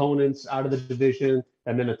opponents out of the division,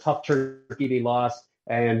 and then a tough Turkey Day loss.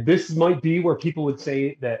 And this might be where people would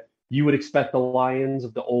say that you would expect the Lions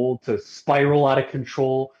of the old to spiral out of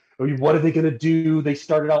control. I mean, what are they going to do? They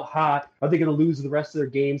started out hot. Are they going to lose the rest of their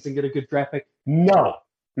games and get a good draft pick? No,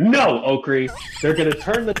 Oakry. They're going to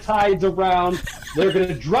turn the tides around. They're going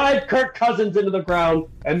to drive Kirk Cousins into the ground,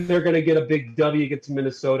 and they're going to get a big W against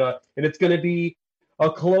Minnesota. And it's going to be a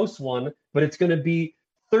close one, but it's going to be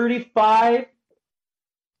 35-32.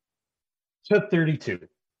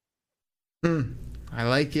 I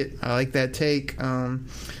like it. I like that take.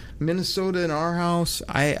 Minnesota in our house,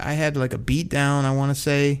 I had like a beat down, I want to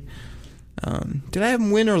say. Did I have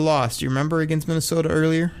them win or lost? Do you remember against Minnesota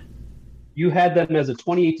earlier? You had them as a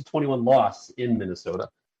 28-21 loss in Minnesota.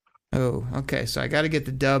 Oh, okay. So I got to get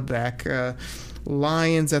the dub back.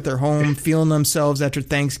 Lions at their home, feeling themselves after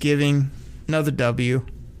Thanksgiving. Another W.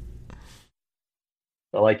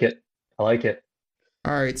 I like it. All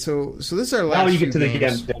right. So this is our last. Now you get to the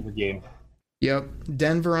games. Denver game. Yep,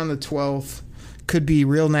 Denver on the 12th. Could be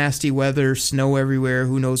real nasty weather, snow everywhere.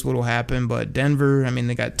 Who knows what will happen? But Denver,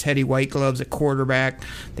 they got Teddy Whitegloves at quarterback.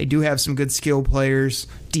 They do have some good skill players.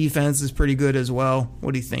 Defense is pretty good as well.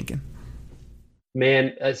 What are you thinking?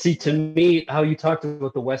 Man, see, to me, how you talked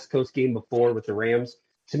about the West Coast game before with the Rams,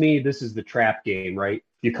 to me, this is the trap game, right?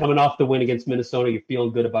 You're coming off the win against Minnesota. You're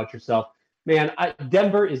feeling good about yourself. Man,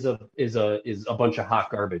 Denver is a bunch of hot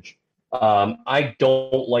garbage. I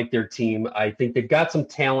don't like their team. I think they've got some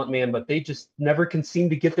talent, man, but they just never can seem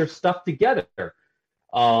to get their stuff together.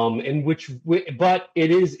 But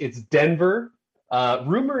it's Denver.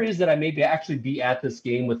 Rumor is that I may actually be at this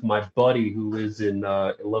game with my buddy who lives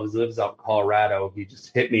lives out in Colorado. He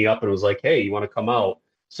just hit me up and was like, "Hey, you want to come out?"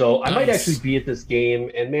 So I might actually be at this game,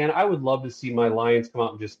 and man, I would love to see my Lions come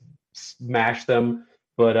out and just smash them.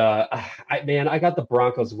 But I got the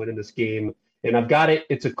Broncos winning this game, and I've got it.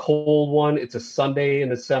 It's a cold one. It's a Sunday in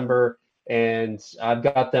December, and I've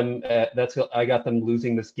got them. I got them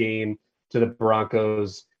losing this game to the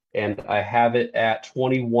Broncos, and I have it at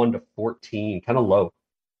 21-14, kind of low.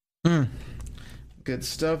 Good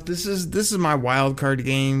stuff. This is my wild card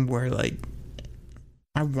game where like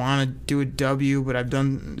I want to do a W, but I've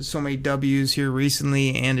done so many W's here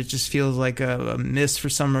recently, and it just feels like a miss for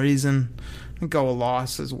some reason. Go a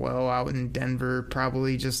loss as well out in Denver,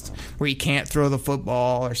 probably just where you can't throw the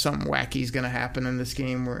football or something wacky is going to happen in this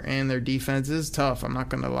game. And their defense is tough. I'm not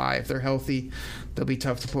going to lie. If they're healthy, they'll be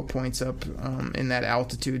tough to put points up in that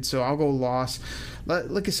altitude. So I'll go loss.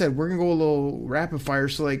 Like I said, we're going to go a little rapid fire.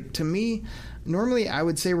 So like to me, normally I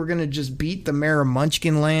would say we're going to just beat the mayor of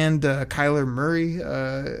Munchkinland, Kyler Murray.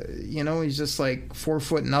 He's just like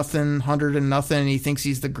 4'0", 100 and nothing, and he thinks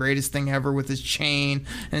he's the greatest thing ever with his chain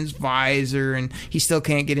and his visor, and he still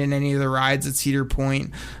can't get in any of the rides at Cedar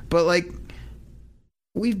Point. But like,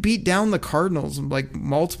 we've beat down the Cardinals like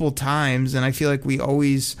multiple times, and I feel like we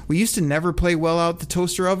used to never play well out the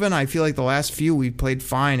toaster oven. I feel like the last few we played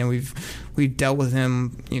fine, and we've dealt with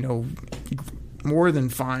him, more than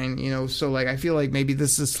fine, so like I feel like maybe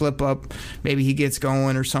this is a slip up, maybe he gets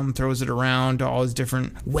going or something, throws it around to all his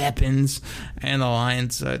different weapons, and the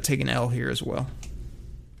Lions take an L here as well.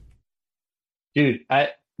 Dude,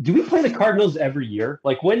 do we play the Cardinals every year?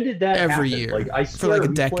 Like, when did that happen? Every year. Like, I swear, for like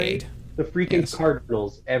a decade. The freaking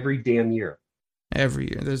Cardinals every damn year. Every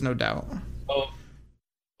year, there's no doubt. Oh,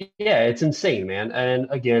 yeah, it's insane, man. And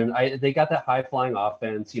again, they got that high flying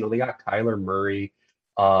offense. They got Kyler Murray.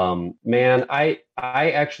 Man, I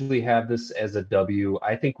actually have this as a W.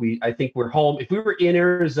 I think we're home. If we were in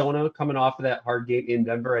Arizona coming off of that hard game in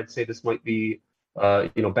Denver, I'd say this might be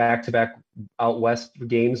back-to-back out west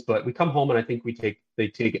games, but we come home and I think they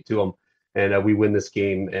take it to them, and we win this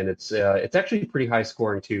game, and it's actually pretty high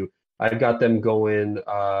scoring too. I've got them going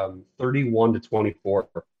 31-24.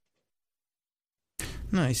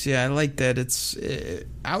 Nice, yeah, I like that. It's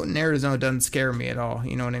out in Arizona doesn't scare me at all.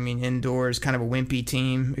 You know what I mean? Indoors, kind of a wimpy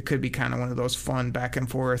team. It could be kind of one of those fun back and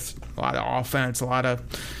forth, a lot of offense, a lot of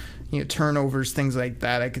turnovers, things like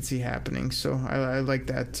that. I could see happening. So I like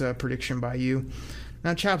that prediction by you.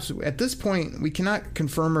 Now, Chops, at this point we cannot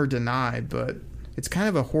confirm or deny, but it's kind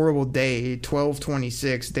of a horrible day,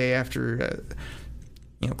 12/26, day after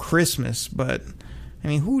Christmas, but. I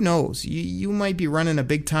mean, who knows? You might be running a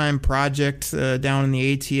big-time project down in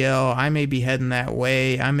the ATL. I may be heading that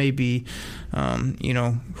way. I may be,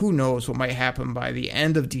 who knows what might happen by the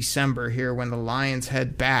end of December here when the Lions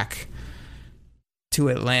head back to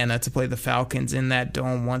Atlanta to play the Falcons in that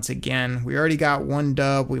dome once again. We already got one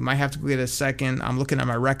dub. We might have to get a second. I'm looking at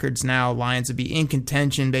my records now. Lions would be in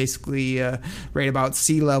contention, basically right about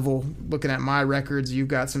sea level. Looking at my records, you've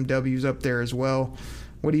got some W's up there as well.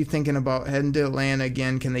 What are you thinking about heading to Atlanta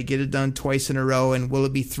again? Can they get it done twice in a row? And will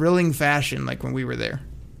it be thrilling fashion like when we were there?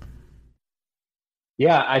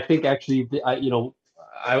 Yeah, I think actually,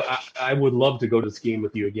 I would love to go to this game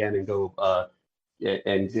with you again and go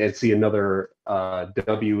and see another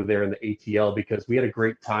W there in the ATL, because we had a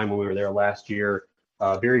great time when we were there last year.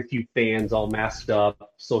 Very few fans, all masked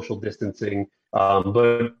up, social distancing,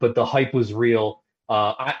 but the hype was real.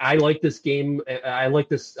 I like this game. I like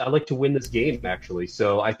to win this game, actually.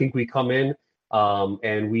 So I think we come in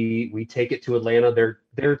and we take it to Atlanta.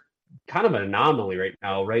 They're kind of an anomaly right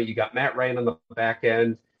now, right? You got Matt Ryan on the back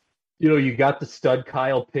end. You got the stud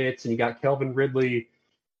Kyle Pitts, and you got Calvin Ridley.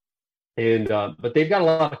 And but they've got a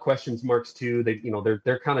lot of questions marks too.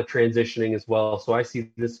 They're kind of transitioning as well. So I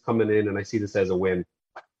see this coming in, and I see this as a win.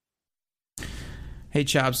 Hey,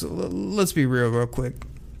 Chops, let's be real quick.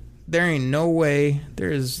 There ain't no way.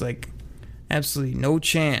 There is like absolutely no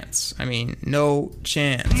chance. I mean, no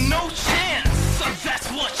chance. No chance. So that's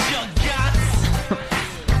what you got.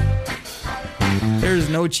 There's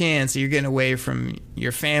no chance that you're getting away from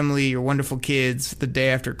your family, your wonderful kids, the day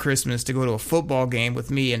after Christmas to go to a football game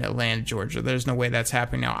with me in Atlanta, Georgia. There's no way that's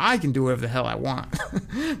happening now. I can do whatever the hell I want,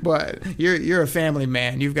 but you're a family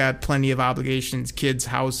man. You've got plenty of obligations, kids,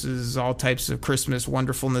 houses, all types of Christmas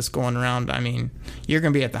wonderfulness going around. I mean, you're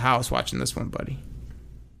gonna be at the house watching this one, buddy.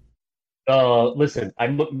 Listen,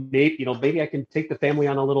 maybe I can take the family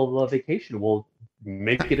on a little vacation. We'll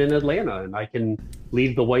make it in Atlanta, and I can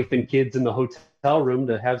leave the wife and kids in the hotel room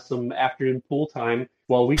to have some afternoon pool time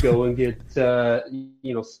while we go and get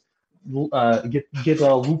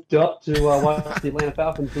looped up to watch the Atlanta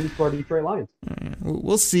Falcons lose to our Detroit Lions.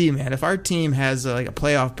 We'll see, man. If our team has like a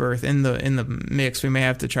playoff berth in the mix, we may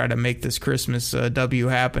have to try to make this Christmas W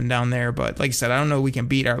happen down there. But like I said, I don't know if we can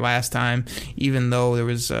beat our last time, even though there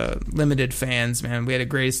was limited fans. Man, we had the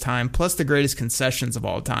greatest time, plus the greatest concessions of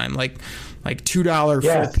all time, like $2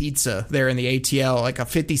 full pizza there in the ATL, like a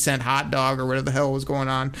 50-cent hot dog or whatever the hell was going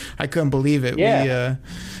on. I couldn't believe it. Yeah.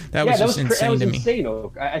 That was just insane to me. Insane,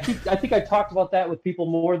 Oak. I think I talked about that with people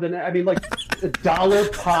more than like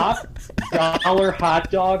 $1 pop, $1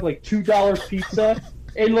 hot dog, like $2 pizza,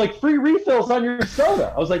 and like free refills on your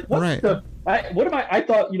soda. I was like, what I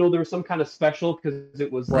thought, there was some kind of special because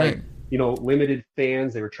it was like, limited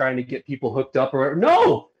fans. They were trying to get people hooked up or whatever.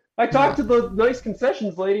 No, I talked to the nice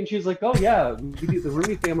concessions lady, and she's like, oh yeah, the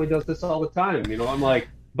Rooney family does this all the time. I'm like,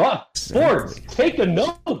 Sports, take a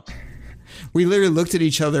note. We literally looked at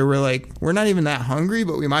each other. We're like, we're not even that hungry,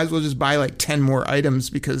 but we might as well just buy like 10 more items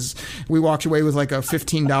because we walked away with like a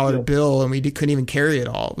 $15 bill and we couldn't even carry it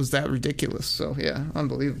all. It was that ridiculous. So yeah,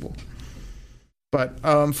 unbelievable. But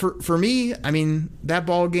for me, I mean, that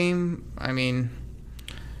ball game, I mean,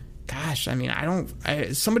 gosh, I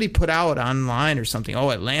mean, somebody put out online or something, oh,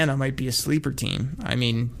 Atlanta might be a sleeper team. I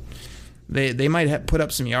mean, They might have put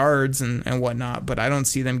up some yards and whatnot, but I don't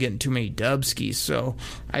see them getting too many dubskis. So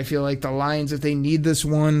I feel like the Lions, if they need this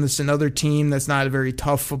one, this is another team that's not a very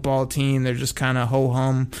tough football team. They're just kind of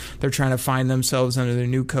ho-hum. They're trying to find themselves under their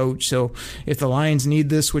new coach. So if the Lions need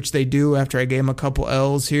this, which they do after I gave them a couple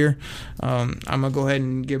L's here, I'm going to go ahead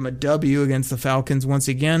and give them a W against the Falcons once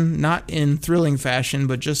again. Not in thrilling fashion,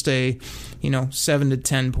 but just a 7 to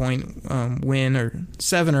 10 point win, or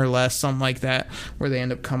 7 or less, something like that, where they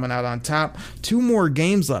end up coming out on top. 2 more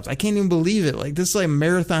games left. I can't even believe it. Like, this is like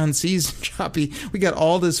marathon season, Choppy. We got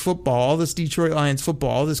all this football, all this Detroit Lions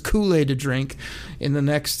football, all this Kool-Aid to drink in the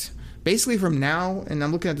next, basically from now, and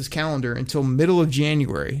I'm looking at this calendar, until middle of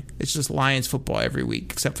January. It's just Lions football every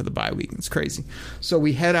week, except for the bye week. It's crazy. So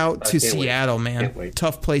we head out to Seattle, man.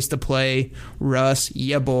 Tough place to play. Russ,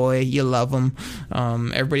 yeah, boy, you love them.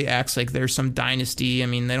 Everybody acts like there's some dynasty. I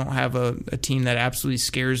mean, they don't have a team that absolutely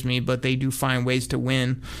scares me, but they do find ways to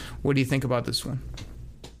win. What do you think about this one?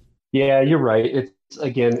 Yeah, you're right.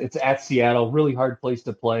 It's at Seattle, really hard place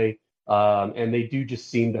to play. And they do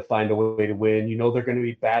just seem to find a way to win. They're going to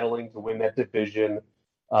be battling to win that division.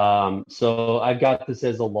 So I've got this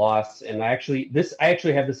as a loss, and I actually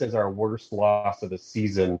have this as our worst loss of the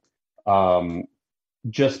season,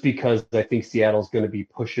 just because I think Seattle's going to be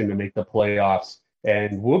pushing to make the playoffs,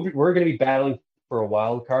 and we're going to be battling for a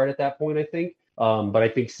wild card at that point, I think. But I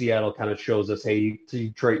think Seattle kind of shows us, hey,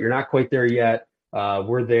 Detroit, you're not quite there yet.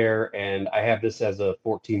 We're there, and I have this as a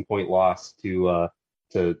 14-point loss to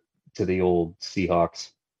the old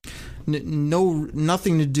Seahawks.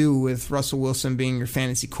 Nothing to do with Russell Wilson being your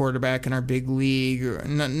fantasy quarterback in our big league.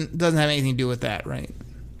 Doesn't have anything to do with that, right?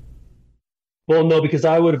 Well, no, because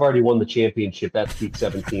I would have already won the championship. That's week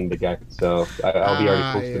 17, the guy. So I'll be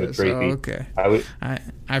already close to the trophy. Okay.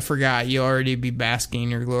 I forgot. You already be basking in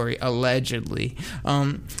your glory, allegedly.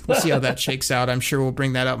 We'll see how that shakes out. I'm sure we'll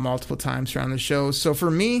bring that up multiple times around the show. So for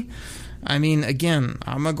me, I mean, again,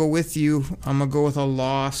 I'm going to go with you. I'm going to go with a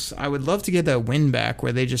loss. I would love to get that win back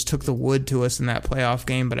where they just took the wood to us in that playoff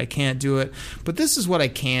game, but I can't do it. But this is what I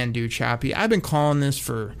can do, Choppy. I've been calling this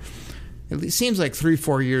for, it seems like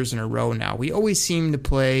 3-4 years in a row now. We always seem to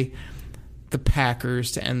play the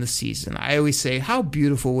Packers to end the season. I always say, how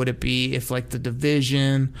beautiful would it be if, like, the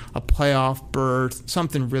division, a playoff berth,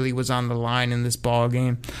 something really was on the line in this ball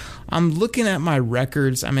game. I'm looking at my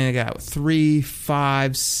records. I mean, I got 3,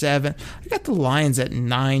 5, 7. I got the Lions at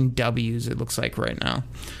 9 W's, it looks like right now.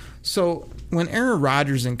 So when Aaron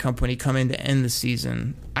Rodgers and company come in to end the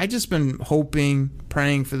season, I just been hoping,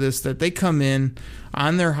 praying for this, that they come in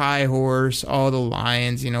on their high horse, all the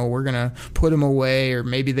Lions, we're going to put them away, or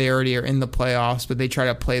maybe they already are in the playoffs, but they try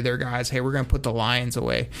to play their guys, hey, we're going to put the Lions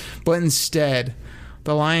away. But instead,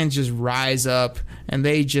 the Lions just rise up and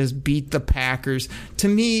they just beat the Packers. To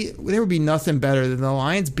me, there would be nothing better than the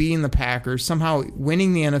Lions beating the Packers, somehow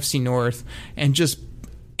winning the NFC North, and just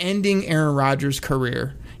ending Aaron Rodgers'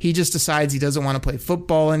 career. He just decides he doesn't want to play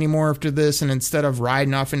football anymore after this, and instead of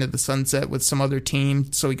riding off into the sunset with some other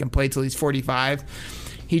team so he can play till he's 45,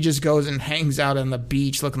 he just goes and hangs out on the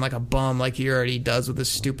beach looking like a bum like he already does with his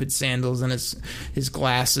stupid sandals and his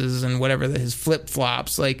glasses and whatever, his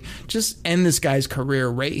flip-flops. Like, just end this guy's career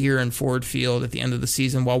right here in Ford Field at the end of the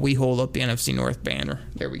season while we hold up the NFC North banner.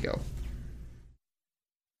 There we go.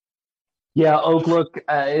 Yeah, Oak, look,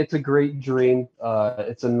 it's a great dream.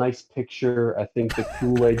 It's a nice picture. I think the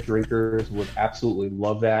Kool-Aid drinkers would absolutely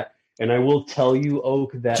love that. And I will tell you,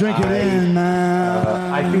 Oak, that Drink it in, man.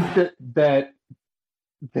 I think that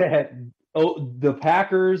the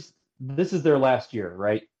Packers, this is their last year,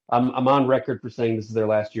 right? I'm on record for saying this is their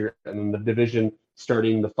last year, and then the division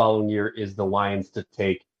starting the following year is the Lions to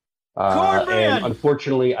take. And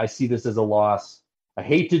unfortunately, I see this as a loss. I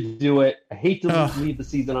hate to do it. I hate to leave the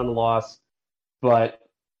season on a loss, but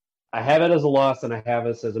I have it as a loss, and I have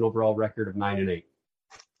us as an overall record of 9-8.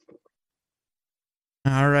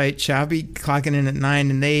 All right, Choppy clocking in at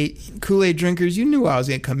 9-8. Kool-Aid drinkers, you knew I was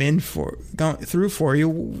going to come in going through for you.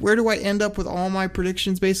 Where do I end up with all my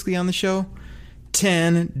predictions basically on the show?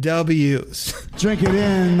 10 W's. Drink it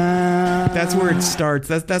in, man. That's where it starts.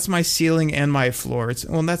 That's my ceiling and my floor.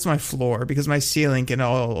 That's my floor because my ceiling can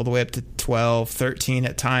all the way up to 12, 13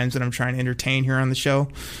 at times that I'm trying to entertain here on the show.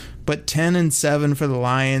 But 10-7 for the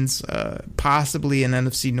Lions, possibly an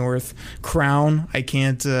NFC North crown. I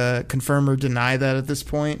can't confirm or deny that at this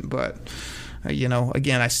point, but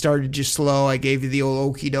again, I started you slow. I gave you the old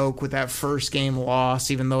okey doke with that first game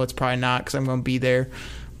loss, even though it's probably not because I'm going to be there.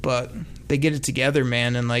 But they get it together,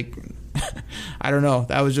 man, and I don't know.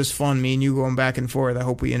 That was just fun. Me and you going back and forth. I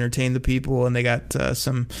hope we entertained the people, and they got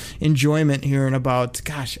some enjoyment hearing about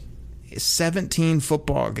 17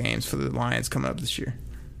 football games for the Lions coming up this year.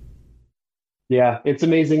 Yeah, it's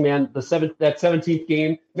amazing, man. That 17th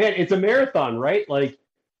game, man, it's a marathon, right? Like,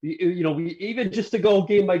 we even just to go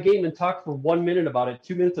game by game and talk for 1 minute about it,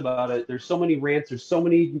 2 minutes about it. There's so many rants. There's so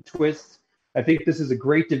many twists. I think this is a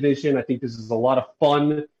great division. I think this is a lot of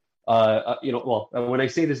fun. When I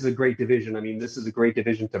say this is a great division, I mean this is a great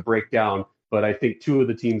division to break down. But I think two of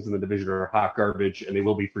the teams in the division are hot garbage, and they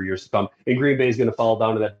will be for years to come. And Green Bay is going to fall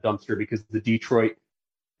down to that dumpster because the Detroit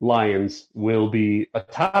Lions will be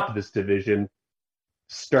atop of this division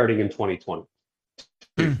starting in 2020.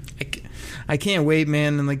 I can't wait,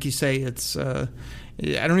 man. And like you say, it's I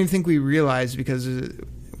don't even think we realize because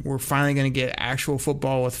we're finally going to get actual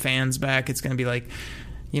football with fans back. It's going to be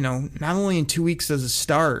not only in 2 weeks does it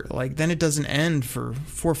start, then it doesn't end for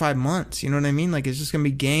 4 or 5 months. You know what I mean? It's just going to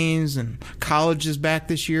be games, and college is back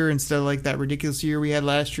this year instead of that ridiculous year we had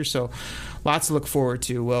last year. So lots to look forward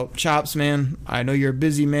to. Well, Chops, man, I know you're a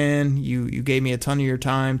busy man. You gave me a ton of your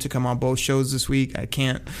time to come on both shows this week. I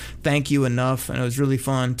can't thank you enough, and it was really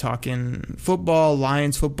fun talking football,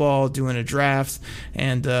 Lions football, doing a draft,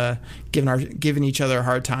 and giving each other a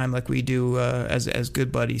hard time like we do as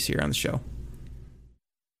good buddies here on the show.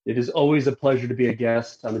 It is always a pleasure to be a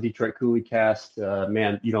guest on the Detroit Kool-Aid Cast.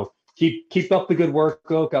 Man, keep up the good work,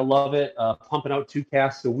 Oak. I love it. Pumping out 2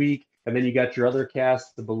 casts a week. And then you got your other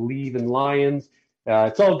cast, the Believe in Lions.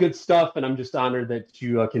 It's all good stuff, and I'm just honored that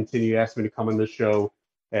you continue to ask me to come on this show.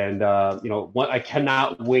 And, I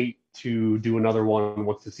cannot wait to do another one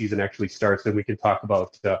once the season actually starts, and we can talk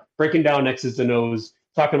about breaking down X's and O's,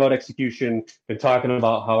 talking about execution, and talking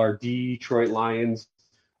about how our Detroit Lions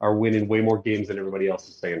are winning way more games than everybody else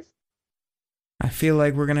is saying. I feel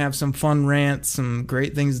like we're going to have some fun rants, some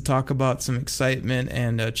great things to talk about, some excitement.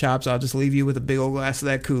 And Chops, I'll just leave you with a big old glass of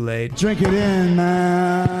that Kool-Aid. Drink it in,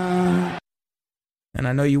 man. And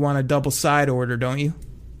I know you want a double side order, don't you?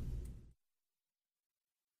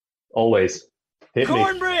 Always. Hit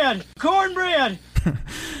Cornbread! Cornbread!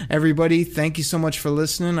 Everybody, thank you so much for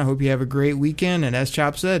listening. I hope you have a great weekend. And as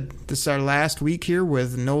Chop said, this is our last week here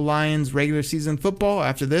with no Lions regular season football.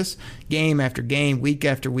 After this, game after game, week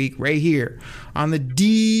after week, right here on the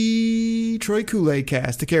Detroit Kool-Aid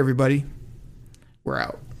Cast. Take care, everybody. We're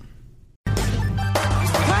out.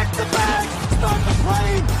 Pack the bag! Start the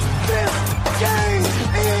plane! This game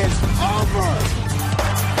is over!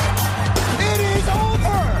 It is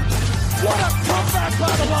over! What a comeback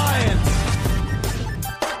by the Lions!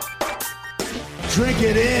 Drink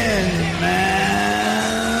it in, man.